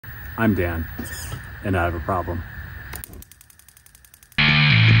I'm Dan, and I have a problem.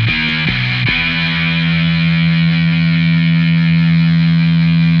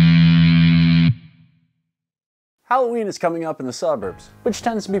 Halloween is coming up in the suburbs, which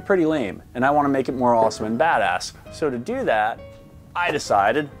tends to be pretty lame, and I want to make it more awesome and badass. So to do that, I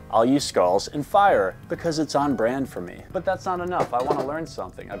decided I'll use skulls and fire because it's on brand for me. But that's not enough. I want to learn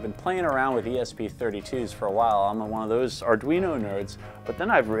something. I've been playing around with ESP32s for a while. I'm one of those Arduino nerds, but then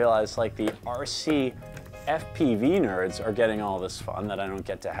I've realized like the RC FPV nerds are getting all this fun that I don't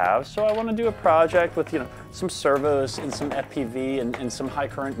get to have. So I want to do a project with, some servos and some FPV and some high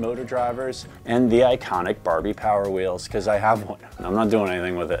current motor drivers and the iconic Barbie Power Wheels because I have one. I'm not doing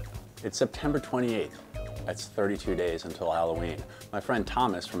anything with it. It's September 28th. That's 32 days until Halloween. My friend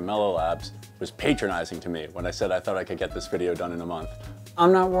Tomasz from Mellow Labs was patronizing to me when I said I thought I could get this video done in a month.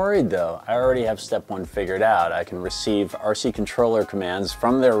 I'm not worried though. I already have step one figured out. I can receive RC controller commands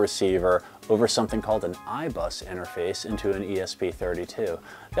from their receiver over something called an iBus interface into an ESP32.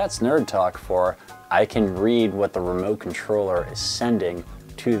 That's nerd talk for I can read what the remote controller is sending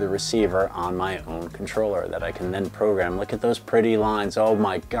to the receiver on my own controller that I can then program. Look at those pretty lines. Oh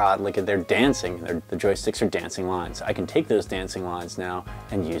my God, look at they're dancing. The joysticks are dancing lines. I can take those dancing lines now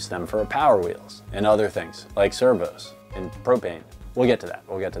and use them for Power Wheels and other things like servos and propane. We'll get to that,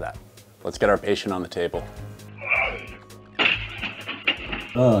 we'll get to that. Let's get our patient on the table.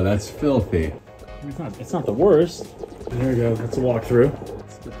 Oh, that's filthy. It's not the worst. There we go, that's a walkthrough.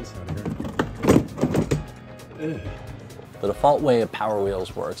 Let's get this out of here. Ugh. The default way a Power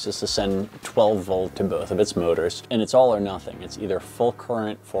Wheels works is to send 12 volt to both of its motors, and it's all or nothing. It's either full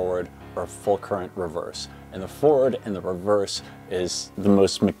current forward or full current reverse. And the forward and the reverse is the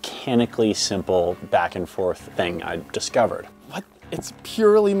most mechanically simple back and forth thing I discovered. What? It's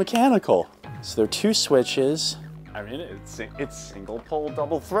purely mechanical. So there are two switches. I mean, it's single pole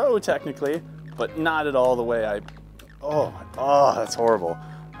double throw technically, but not at all the way oh, that's horrible.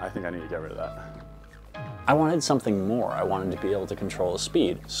 I think I need to get rid of that. I wanted something more. I wanted to be able to control the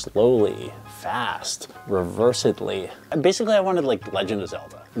speed slowly, fast, reversedly. Basically, I wanted like Legend of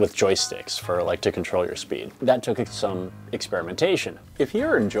Zelda with joysticks for like to control your speed. That took some experimentation. If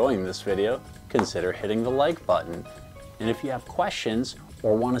you're enjoying this video, consider hitting the like button. And if you have questions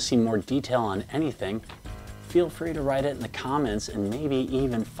or want to see more detail on anything, feel free to write it in the comments and maybe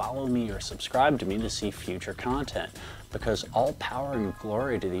even follow me or subscribe to me to see future content. Because all power and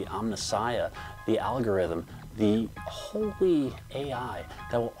glory to the Omnissiah, the algorithm, the holy AI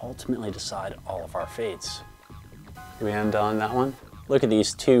that will ultimately decide all of our fates. Do we end on that one? Look at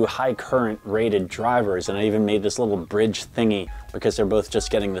these two high current rated drivers, and I even made this little bridge thingy because they're both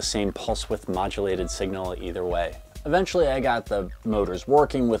just getting the same pulse width modulated signal either way. Eventually I got the motors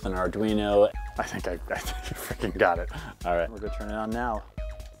working with an Arduino. I think I freaking got it. All right, we're gonna turn it on now.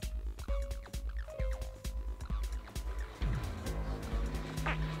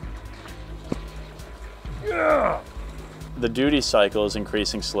 Yeah. The duty cycle is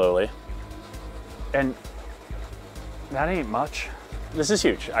increasing slowly. And that ain't much. This is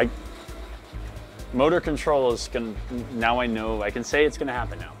huge. Motor control is gonna, now I know, I can say it's gonna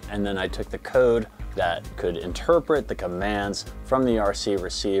happen now. And then I took the code that could interpret the commands from the RC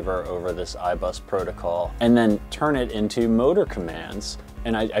receiver over this iBus protocol and then turn it into motor commands.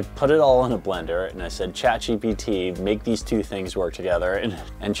 And I put it all in a blender and I said, ChatGPT, make these two things work together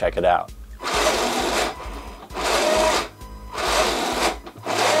and check it out.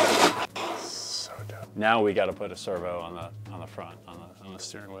 So dope. Now we got to put a servo on the front, on the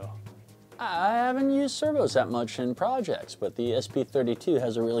steering wheel. I haven't used servos that much in projects, but the ESP32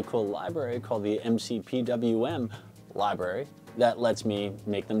 has a really cool library called the MCPWM library that lets me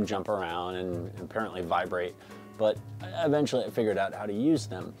make them jump around and apparently vibrate. But eventually I figured out how to use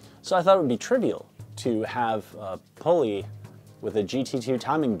them. So I thought it would be trivial to have a pulley with a GT2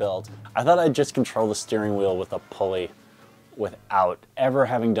 timing belt. I thought I'd just control the steering wheel with a pulley without ever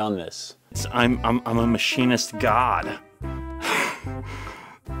having done this. I'm a machinist god.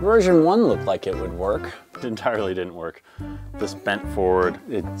 Version 1 looked like it would work. It entirely didn't work. This bent forward,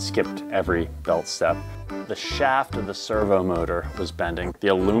 it skipped every belt step. The shaft of the servo motor was bending. The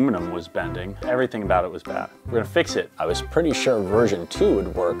aluminum was bending. Everything about it was bad. We're gonna fix it. I was pretty sure version 2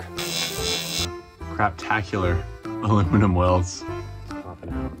 would work. Craptacular aluminum welds. Popping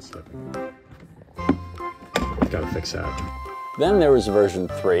out and slipping. Gotta fix that. Then there was version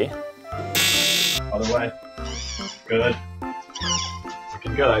 3. Other way. Good.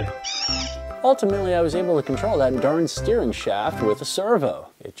 Looking good. Ultimately, I was able to control that darn steering shaft with a servo.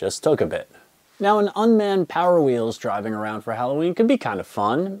 It just took a bit. Now, an unmanned Power Wheels driving around for Halloween could be kind of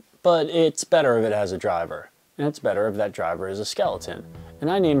fun, but it's better if it has a driver. And it's better if that driver is a skeleton. and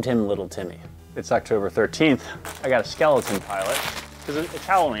I named him Little Timmy. It's October 13th. I got a skeleton pilot because it's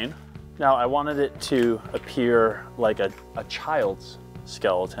Halloween. Now I wanted it to appear like a child's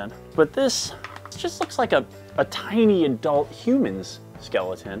skeleton, but this just looks like a tiny adult human's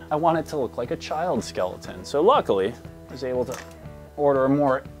skeleton. I want it to look like a child skeleton. So luckily, I was able to order a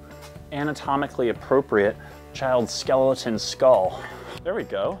more anatomically appropriate child skeleton skull. There we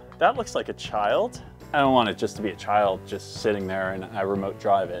go. That looks like a child. I don't want it just to be a child just sitting there and I remote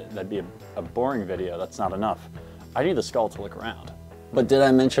drive it. That'd be a boring video. That's not enough. I need the skull to look around. But did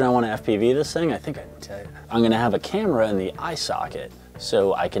I mention I want to FPV this thing? I think I did tell you. I'm going to have a camera in the eye socket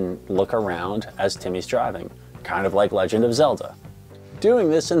so I can look around as Timmy's driving, kind of like Legend of Zelda. Doing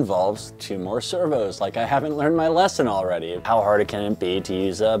this involves 2 more servos, like I haven't learned my lesson already. How hard can it be to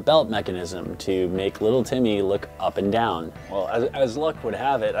use a belt mechanism to make little Timmy look up and down? Well, as luck would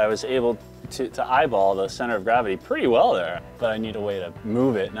have it, I was able to eyeball the center of gravity pretty well there, but I need a way to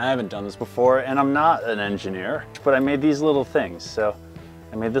move it, and I haven't done this before, and I'm not an engineer, but I made these little things. So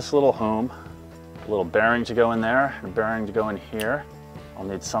I made this little home, a little bearing to go in there, and a bearing to go in here. I'll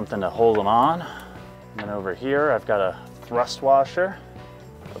need something to hold them on. And then over here, I've got a thrust washer,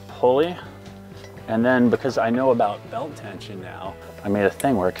 a pulley, and then because I know about belt tension now, I made a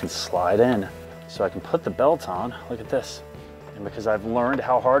thing where it can slide in, so I can put the belt on. Look at this. And because I've learned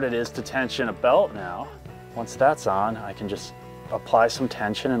how hard it is to tension a belt now, once that's on, I can just apply some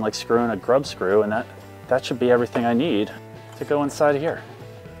tension and like screw in a grub screw, and that should be everything I need to go inside of here.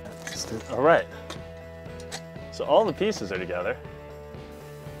 All right. So all the pieces are together.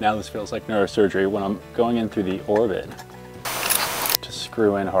 Now this feels like neurosurgery when I'm going in through the orbit to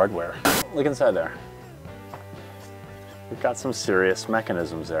screw in hardware. Look inside there. We've got some serious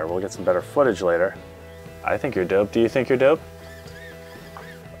mechanisms there. We'll get some better footage later. I think you're dope. Do you think you're dope?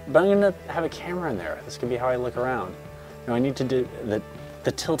 But I'm gonna have a camera in there. This could be how I look around. Now I need to do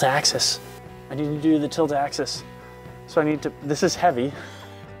the tilt axis. I need to do the tilt axis. So I need to, this is heavy.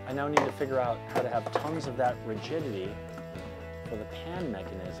 I now need to figure out how to have tons of that rigidity for the pan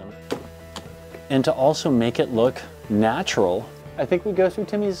mechanism and to also make it look natural. I think we go through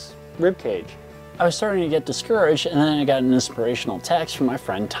Timmy's rib cage. I was starting to get discouraged, and then I got an inspirational text from my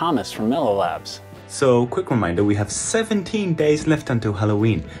friend Tomasz from Mellow Labs. So, quick reminder, we have 17 days left until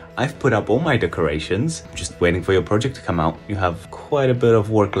Halloween. I've put up all my decorations, just waiting for your project to come out. You have quite a bit of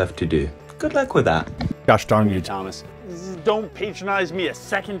work left to do. Good luck with that. Gosh darn you, Tomasz. Don't patronize me a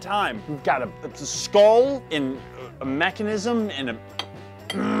second time. We've got a skull and a mechanism and a...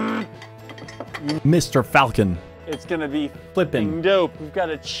 Mr. Falcon. It's gonna be Flippin' dope. We've got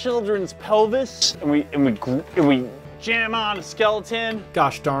a children's pelvis, and we jam on a skeleton.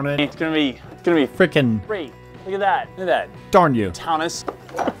 Gosh darn it. It's gonna be Frickin' great. Look at that. Look at that. darn you. Tomasz.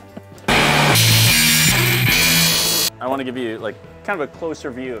 I want to give you like kind of a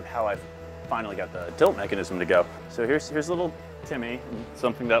closer view of how I've finally got the tilt mechanism to go. So here's little Timmy,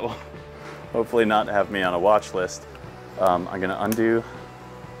 something that will hopefully not have me on a watch list. I'm gonna undo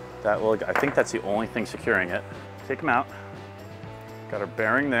that little, I think that's the only thing securing it. Take him out. Got our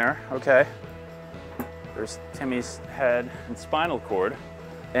bearing there, okay. There's Timmy's head and spinal cord.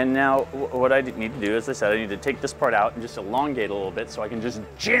 And now what I need to do, as I said, I need to take this part out and just elongate a little bit so I can just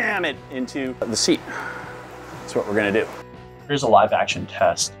jam it into the seat. That's what we're gonna do. Here's a live action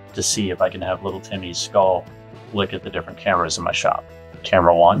test to see if I can have little Timmy's skull look at the different cameras in my shop.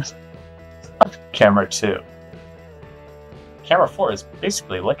 Camera 1, camera 2. Camera 4 is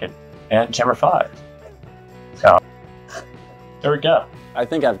basically looking, and camera 5. So, there we go. I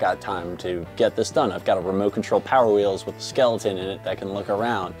think I've got time to get this done. I've got a remote control Power Wheels with a skeleton in it that can look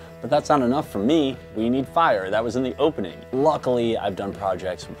around, but that's not enough for me. We need fire. That was in the opening. Luckily, I've done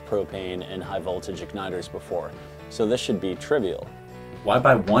projects with propane and high voltage igniters before, so this should be trivial. Why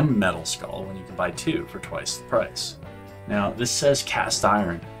buy one metal skull when you can buy 2 for twice the price? Now, this says cast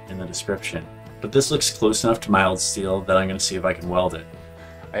iron in the description, but this looks close enough to mild steel that I'm going to see if I can weld it.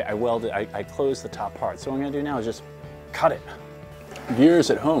 I closed the top part, so what I'm gonna do now is just cut it. Viewers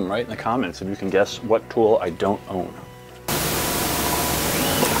at home, write in the comments if you can guess what tool I don't own.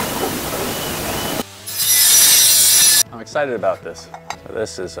 I'm excited about this. So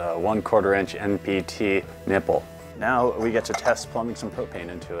this is a 1/4 inch NPT nipple. Now we get to test plumbing some propane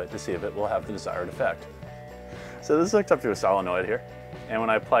into it to see if it will have the desired effect. So this is hooked up to a solenoid here, and when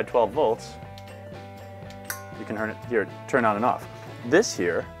I apply 12 volts, you can turn on and off. This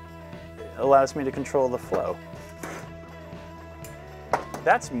here allows me to control the flow.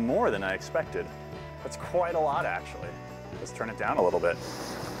 That's more than I expected. That's quite a lot, actually. Let's turn it down a little bit.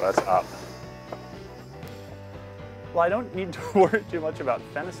 That's up. Well, I don't need to worry too much about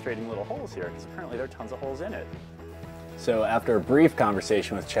fenestrating little holes here, because apparently there are tons of holes in it. So after a brief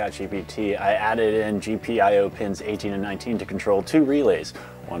conversation with ChatGPT, I added in GPIO pins 18 and 19 to control 2 relays,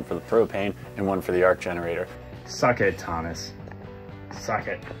 one for the propane and one for the arc generator. Suck it, Thomas. Suck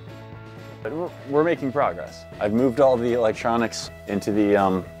it. But we're making progress. I've moved all the electronics into the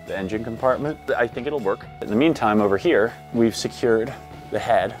engine compartment. I think it'll work. In the meantime, over here, we've secured the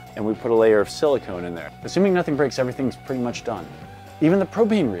head and we put a layer of silicone in there. Assuming nothing breaks, everything's pretty much done. Even the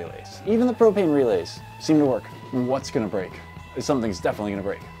propane relays seem to work. What's gonna break? Something's definitely gonna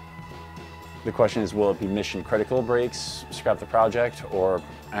break. The question is, will it be mission critical breaks, scrap the project, or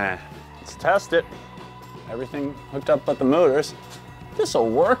let's test it. Everything hooked up but the motors. This'll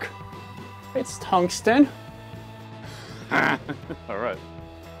work. It's tungsten. All right.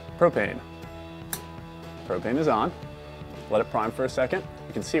 Propane. Propane is on. Let it prime for a second.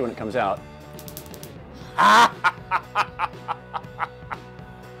 You can see when it comes out.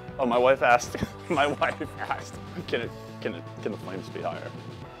 Oh, my wife asked, can the flames be higher?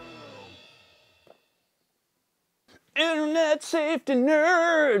 Internet safety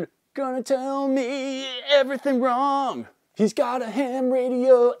nerd, gonna tell me everything wrong. He's got a ham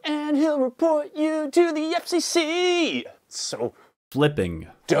radio and he'll report you to the FCC. So Flipping.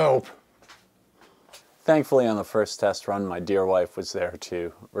 dope. Thankfully, on the first test run, my dear wife was there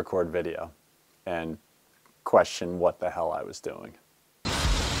to record video and question what the hell I was doing.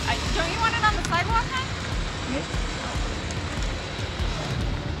 Don't you want it on the sidewalk, then? Nope.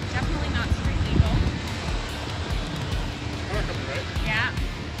 Definitely not street legal. Right? Yeah.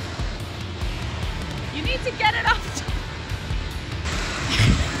 You need to get it off.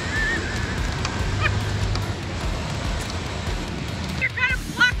 You're kind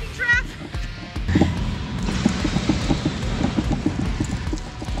of blocking traffic.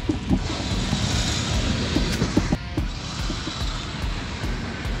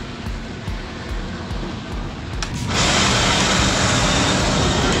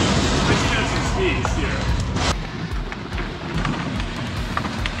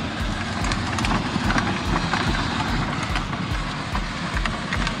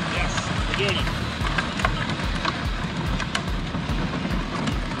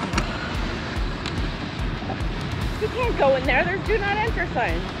 You can't go in there. There's do not enter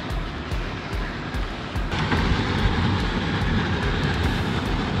signs.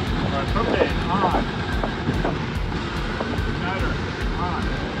 Alright, propane on. Matter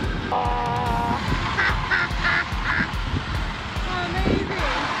on. Amazing.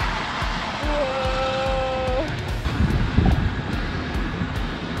 Whoa.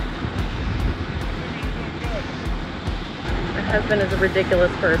 My husband is a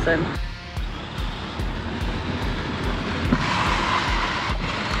ridiculous person.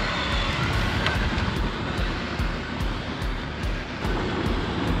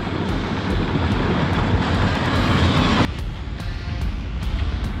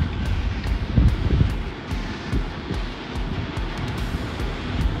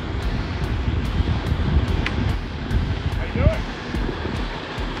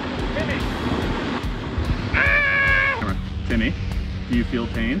 Timmy, do you feel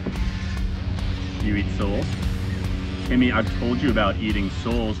pain? Do you eat souls? Timmy, I've told you about eating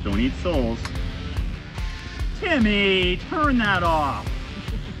souls. Don't eat souls. Timmy, turn that off.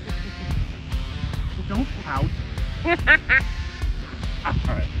 Don't pout. All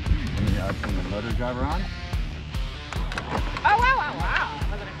right, let me turn the motor driver on. Oh, wow, wow, wow. I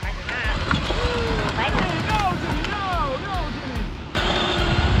wasn't expecting that. Ooh, like No, Timmy, no, Timmy.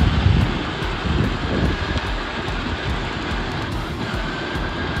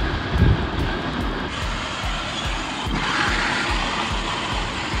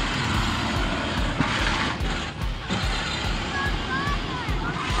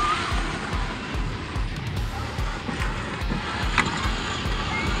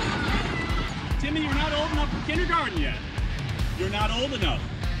 Timmy, you're not old enough for kindergarten yet. You're not old enough.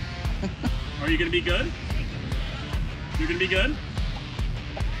 Are you gonna be good? You're gonna be good?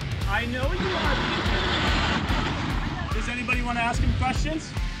 I know you are. Does anybody want to ask him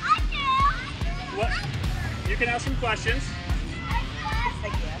questions? I do. What? You can ask him questions.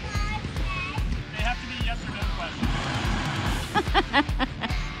 They have to be yes or no questions.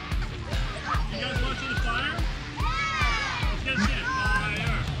 You guys want to see the fire? Let's get it.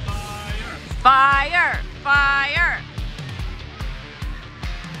 Fire, fire. fire, fire.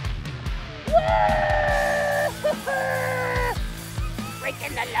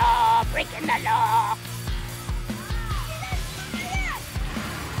 Breaking the law, breaking the law.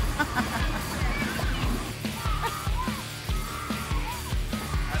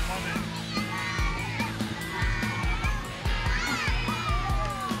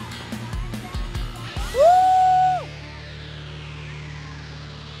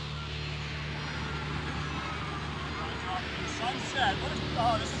 that?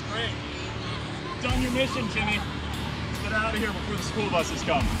 Oh, this is great. Done your mission, Timmy. Let's get out of here before the school buses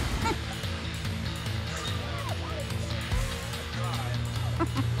come.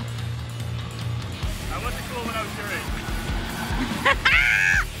 I wasn't cool when I was your age.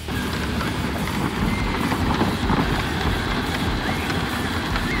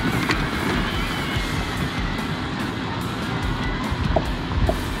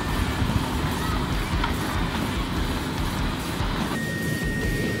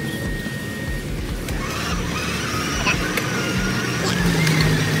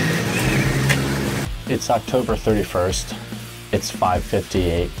 It's October 31st. It's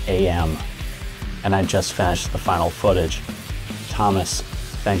 5:58 a.m. and I just finished the final footage. Thomas,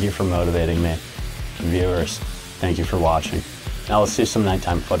 thank you for motivating me. Viewers, thank you for watching. Now let's do some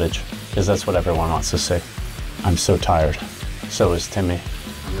nighttime footage, because that's what everyone wants to see. I'm so tired. So is Timmy.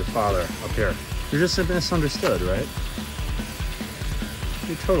 I'm your father, up here. You're just misunderstood, right?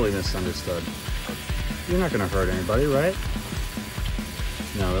 You're totally misunderstood. You're not gonna hurt anybody, right?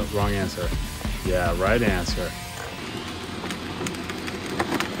 No, wrong answer. Yeah, right answer.